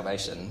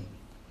salvation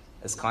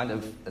is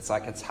it's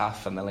like it's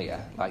half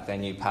familiar. Like they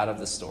knew part of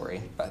the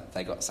story, but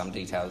they got some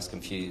details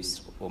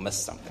confused or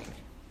missed something.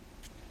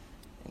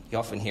 You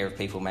often hear of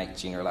people make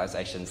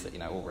generalizations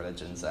that, all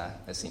religions are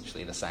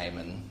essentially the same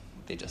and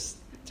they're just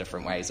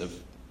different ways of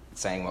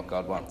saying what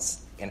God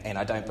wants. And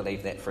I don't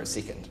believe that for a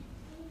second.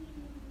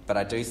 But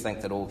I do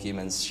think that all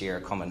humans share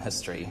a common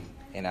history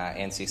and our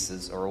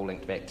ancestors are all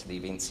linked back to the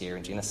events here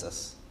in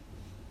Genesis.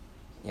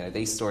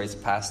 These stories are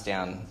passed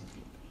down.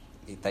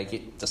 They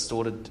get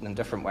distorted in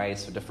different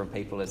ways for different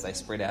people as they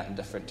spread out in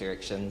different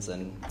directions.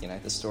 And,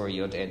 the story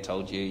your dad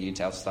told you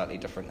tell slightly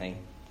differently.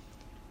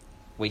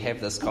 We have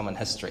this common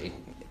history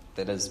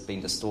that has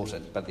been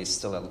distorted, but there's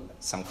still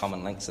some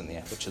common links in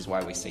there, which is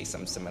why we see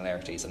some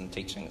similarities in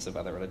teachings of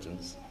other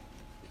religions.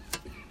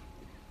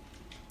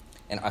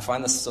 And I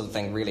find this sort of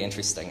thing really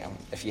interesting.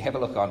 If you have a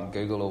look on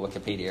Google or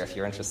Wikipedia, if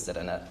you're interested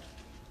in it,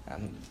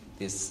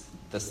 there's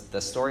the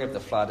story of the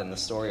flood and the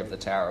story of the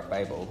Tower of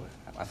Babel.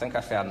 I think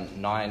I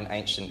found 9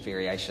 ancient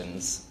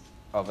variations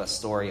of a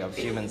story of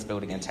humans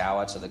building a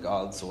tower to the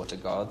gods or to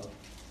God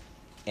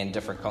and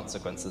different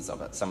consequences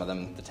of it. Some of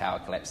them, the tower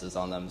collapses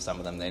on them. Some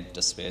of them, they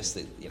disperse.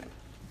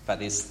 But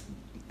there's,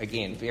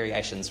 again,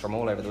 variations from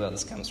all over the world.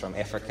 This comes from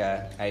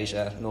Africa,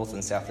 Asia, North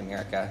and South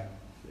America.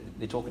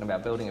 They're talking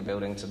about building a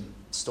building to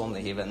storm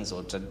the heavens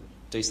or to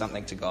do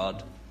something to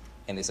God,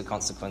 and there's a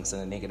consequence in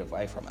a negative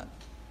way from it.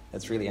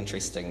 It's really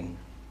interesting.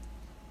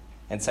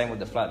 And same with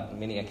the flood.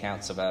 Many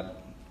accounts of a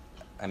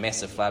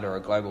massive flood or a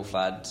global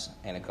flood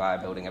and a guy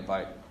building a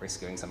boat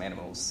rescuing some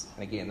animals.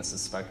 And again, this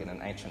is spoken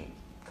in ancient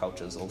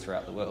cultures all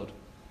throughout the world.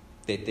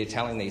 They're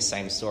telling these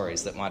same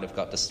stories that might have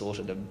got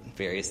distorted in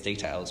various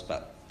details,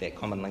 but that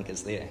common link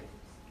is there.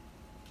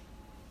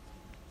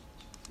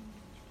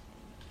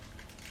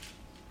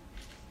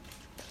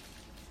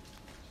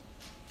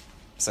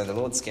 So the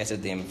Lord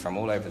scattered them from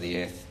all over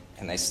the earth,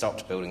 and they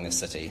stopped building the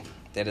city.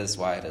 That is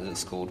why it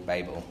is called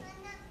Babel,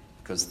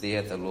 because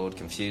there the Lord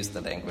confused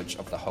the language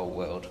of the whole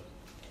world.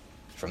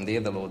 From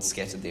there the Lord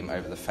scattered them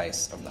over the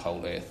face of the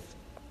whole earth.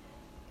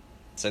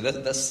 So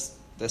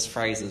this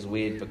phrase is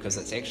weird because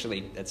it's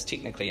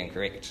technically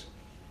incorrect.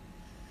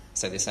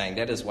 So they're saying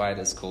that is why it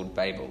is called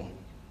Babel,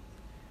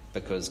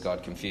 because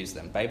God confused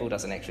them. Babel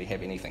doesn't actually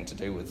have anything to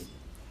do with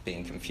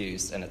being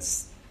confused in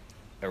its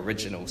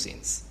original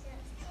sense.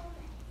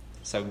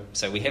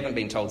 So we haven't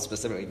been told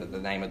specifically that the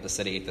name of the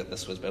city that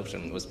this was built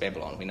in was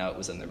Babylon. We know it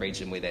was in the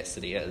region where that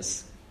city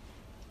is.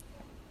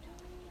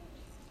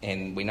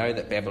 And we know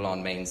that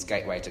Babylon means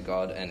gateway to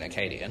God in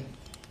Akkadian.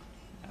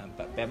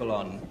 But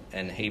Babylon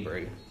in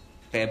Hebrew,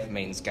 Bab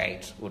means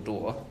gate or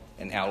door,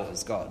 and El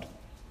is God.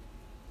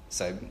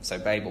 So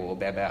Babel or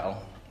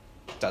Babel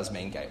does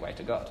mean gateway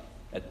to God.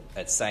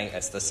 It's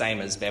the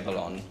same as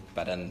Babylon,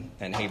 but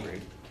in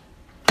Hebrew.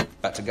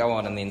 But to go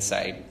on and then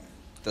say,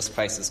 this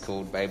place is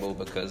called Babel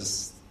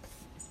because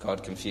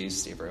God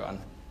confused everyone,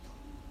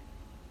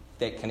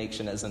 that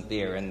connection isn't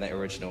there in the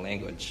original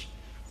language.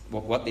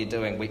 What they're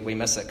doing, we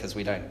miss it because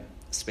we don't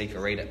speak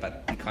or read it,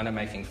 but kind of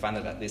making fun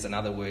of it. There's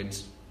another word,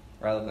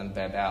 rather than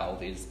Babel,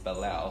 there's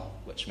Balal,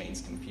 which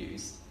means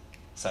confused.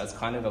 So it's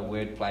kind of a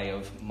word play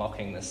of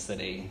mocking this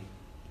city.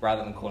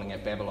 Rather than calling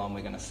it Babylon,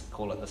 we're going to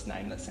call it this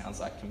name that sounds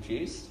like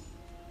confused.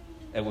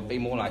 It would be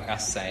more like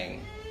us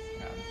saying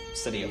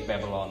city of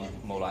Babylon,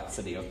 more like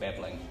city of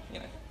babbling,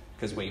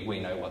 because we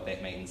know what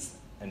that means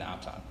in our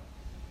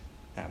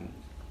time.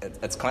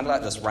 It's kind of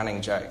like this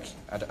running joke.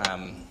 I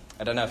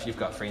don't know if you've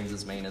got friends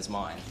as mean as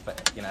mine,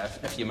 but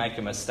if you make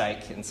a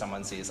mistake and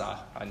someone says,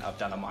 I've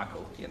done a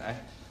Michael,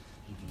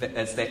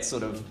 it's that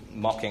sort of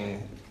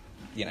mocking,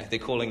 they're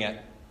calling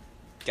it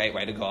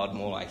gateway to God,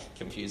 more like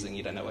confusing,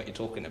 you don't know what you're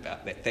talking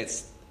about.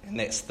 That's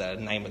the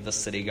name of this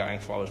city going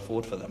forward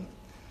for them.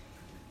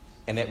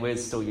 And that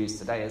word's still used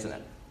today, isn't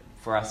it?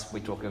 For us, we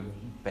talk of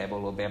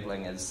babble or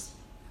babbling as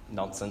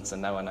nonsense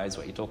and no one knows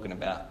what you're talking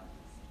about.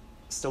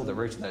 Still, the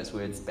root of those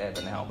words, Bab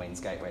and El,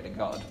 means gateway to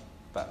God.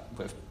 But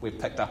we've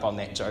picked up on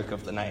that joke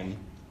of the name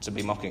to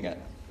be mocking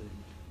it.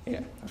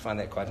 Yeah, I find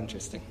that quite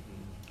interesting.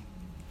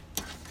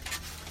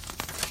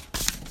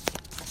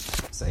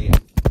 So yeah,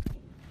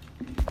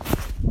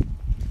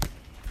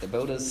 the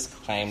builders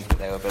claimed that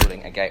they were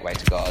building a gateway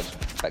to God,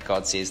 but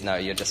God says, no,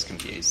 you're just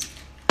confused.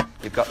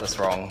 You've got this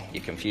wrong.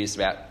 You're confused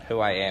about who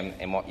I am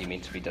and what you're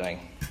meant to be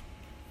doing.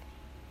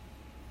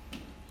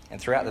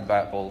 And throughout the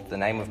Bible, the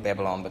name of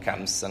Babylon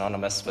becomes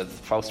synonymous with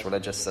false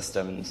religious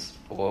systems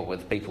or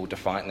with people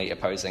defiantly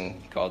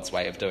opposing God's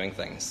way of doing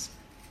things.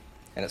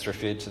 And it's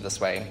referred to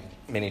this way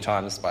many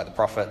times by the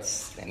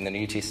prophets and the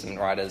New Testament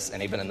writers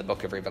and even in the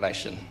book of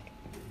Revelation.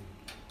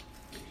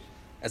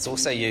 It's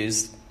also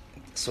used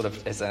sort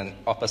of as an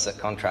opposite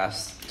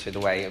contrast to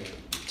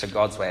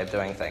God's way of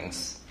doing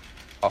things,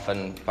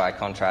 often by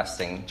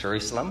contrasting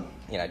Jerusalem,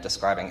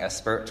 describing a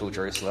spiritual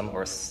Jerusalem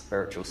or a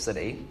spiritual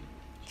city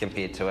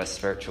compared to a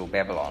spiritual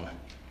Babylon.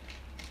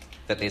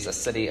 That there's a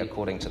city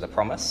according to the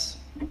promise,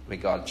 where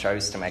God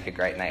chose to make a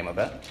great name of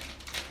it,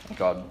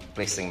 God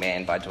blessing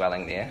man by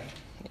dwelling there.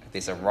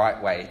 There's a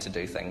right way to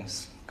do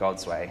things,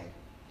 God's way,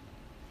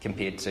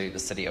 compared to the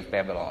city of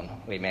Babylon,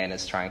 where man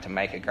is trying to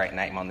make a great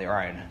name on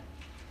their own,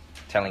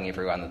 telling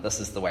everyone that this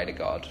is the way to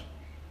God,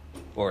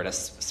 or in a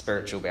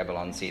spiritual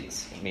Babylon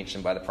sense,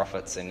 mentioned by the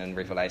prophets and in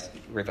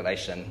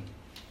Revelation,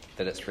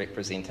 that it's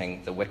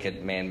representing the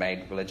wicked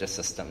man-made religious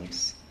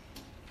systems.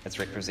 It's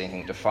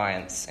representing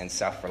defiance and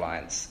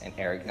self-reliance and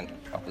arrogant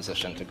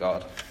opposition to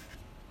God.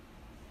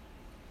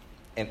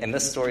 And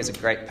this story is a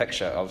great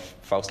picture of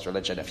false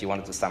religion, if you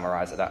wanted to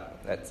summarise it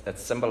up.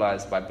 It's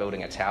symbolised by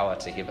building a tower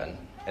to heaven.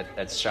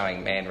 It's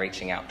showing man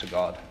reaching out to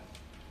God.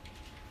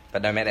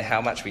 But no matter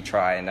how much we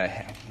try and no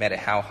matter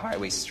how high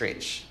we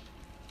stretch,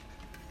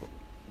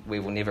 we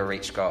will never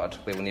reach God,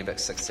 we will never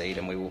succeed,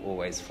 and we will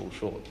always fall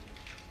short.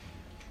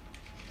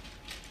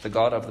 The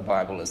God of the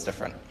Bible is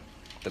different.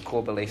 The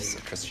core beliefs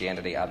of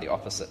Christianity are the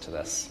opposite to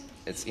this.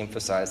 It's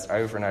emphasised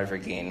over and over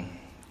again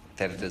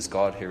that it is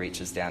God who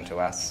reaches down to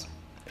us.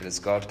 It is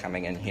God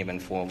coming in human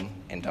form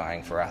and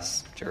dying for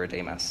us to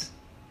redeem us.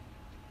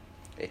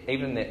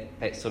 Even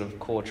that sort of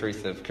core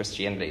truth of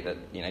Christianity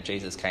that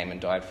Jesus came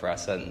and died for our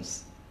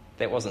sins,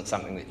 that wasn't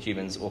something that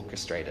humans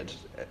orchestrated.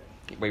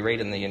 We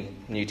read in the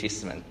New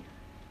Testament,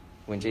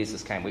 when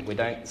Jesus came, we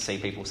don't see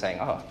people saying,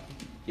 "Oh,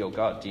 you're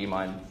God, do you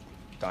mind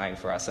dying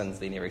for our sins?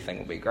 Then everything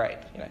will be great."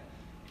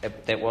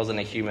 That wasn't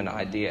a human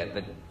idea.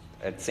 That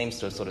it seems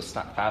to have sort of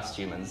snuck past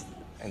humans,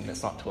 and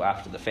it's not till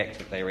after the fact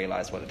that they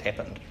realised what had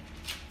happened.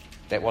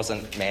 That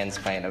wasn't man's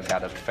plan of how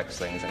to fix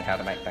things and how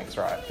to make things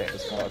right. That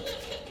was God.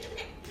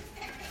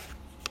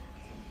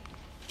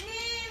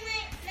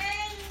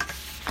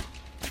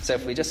 So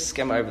if we just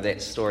skim over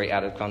that story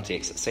out of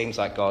context, it seems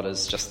like God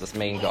is just this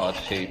mean God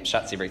who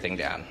shuts everything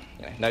down.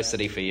 No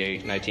city for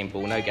you, no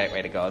temple, no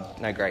gateway to God,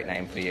 no great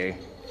name for you.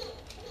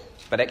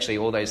 But actually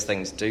all those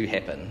things do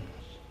happen,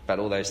 but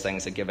all those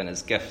things are given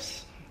as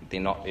gifts.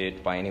 They're not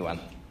earned by anyone.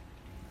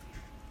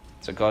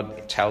 So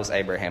God tells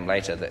Abraham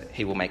later that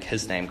he will make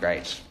his name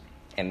great.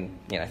 And,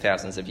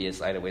 thousands of years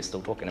later, we're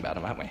still talking about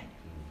him, aren't we?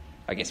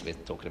 I guess we're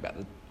talking about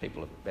the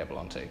people of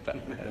Babylon too, but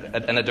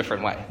in a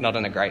different way, not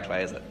in a great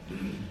way, is it?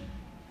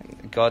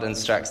 God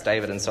instructs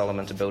David and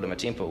Solomon to build him a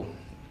temple,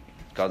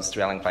 God's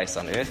dwelling place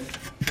on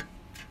earth.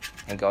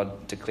 And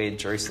God declared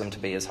Jerusalem to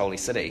be his holy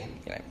city,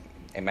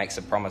 and makes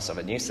a promise of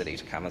a new city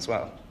to come as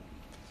well.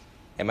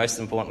 And most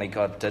importantly,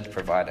 God did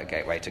provide a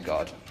gateway to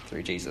God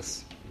through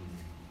Jesus.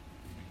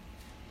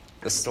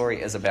 The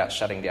story is about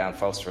shutting down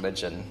false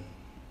religion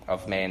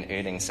of man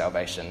earning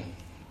salvation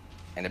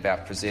and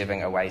about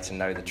preserving a way to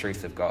know the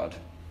truth of God.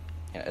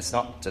 It's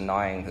not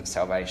denying that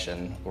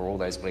salvation or all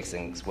those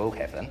blessings will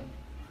happen,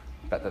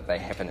 but that they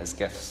happen as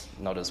gifts,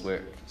 not as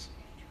works.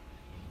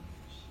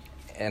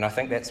 And I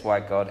think that's why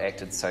God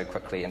acted so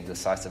quickly and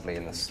decisively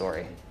in this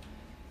story.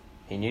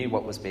 He knew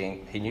what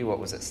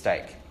was at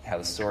stake, how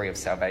the story of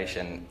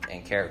salvation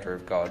and character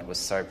of God was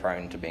so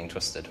prone to being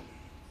twisted.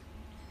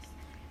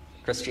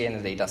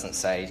 Christianity doesn't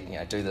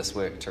say, do this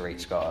work to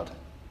reach God.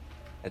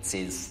 It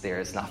says there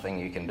is nothing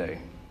you can do.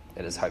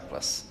 It is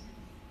hopeless,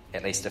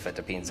 at least if it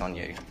depends on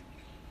you.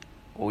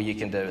 All you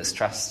can do is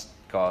trust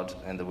God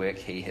and the work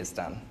he has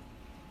done.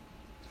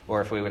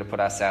 Or if we were to put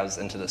ourselves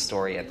into the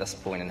story at this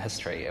point in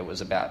history, it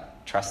was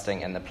about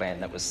trusting in the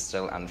plan that was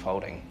still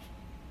unfolding.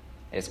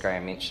 As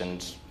Graham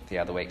mentioned the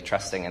other week,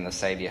 trusting in the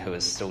Saviour who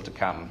is still to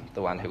come,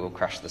 the one who will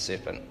crush the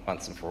serpent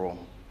once and for all.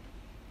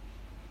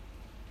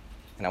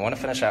 And I want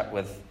to finish up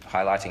with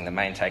highlighting the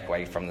main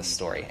takeaway from this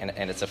story, and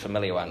it's a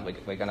familiar one.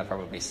 We're going to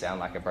probably sound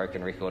like a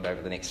broken record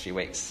over the next few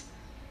weeks.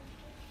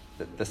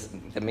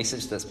 The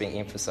message that's being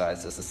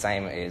emphasised is the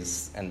same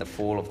as in the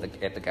fall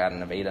at the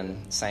Garden of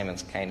Eden, same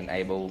as Cain and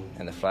Abel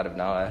and the flood of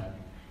Noah.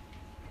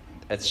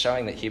 It's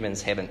showing that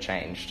humans haven't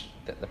changed,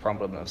 that the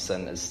problem of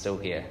sin is still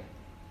here,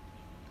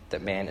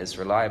 that man is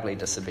reliably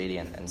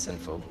disobedient and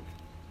sinful,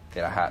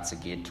 that our hearts are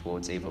geared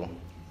towards evil.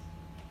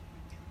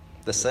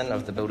 The sin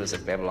of the builders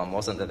of Babylon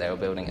wasn't that they were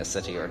building a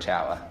city or a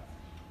tower.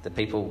 The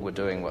people were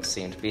doing what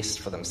seemed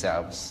best for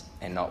themselves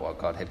and not what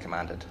God had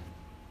commanded.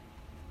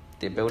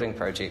 Their building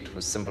project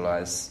was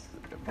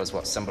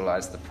what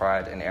symbolised the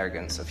pride and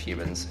arrogance of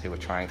humans who were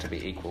trying to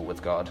be equal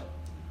with God.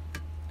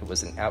 It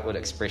was an outward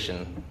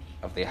expression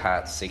of their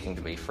hearts seeking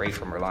to be free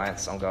from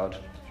reliance on God,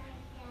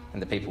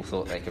 and the people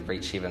thought they could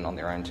reach heaven on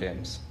their own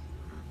terms.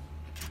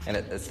 And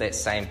it's that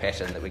same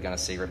pattern that we're going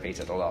to see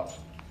repeated a lot.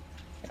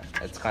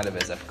 It's kind of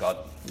as if God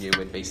knew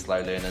we'd be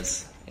slow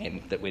learners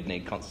and that we'd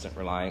need constant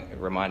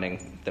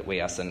reminding that we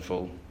are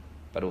sinful,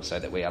 but also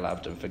that we are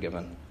loved and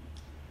forgiven.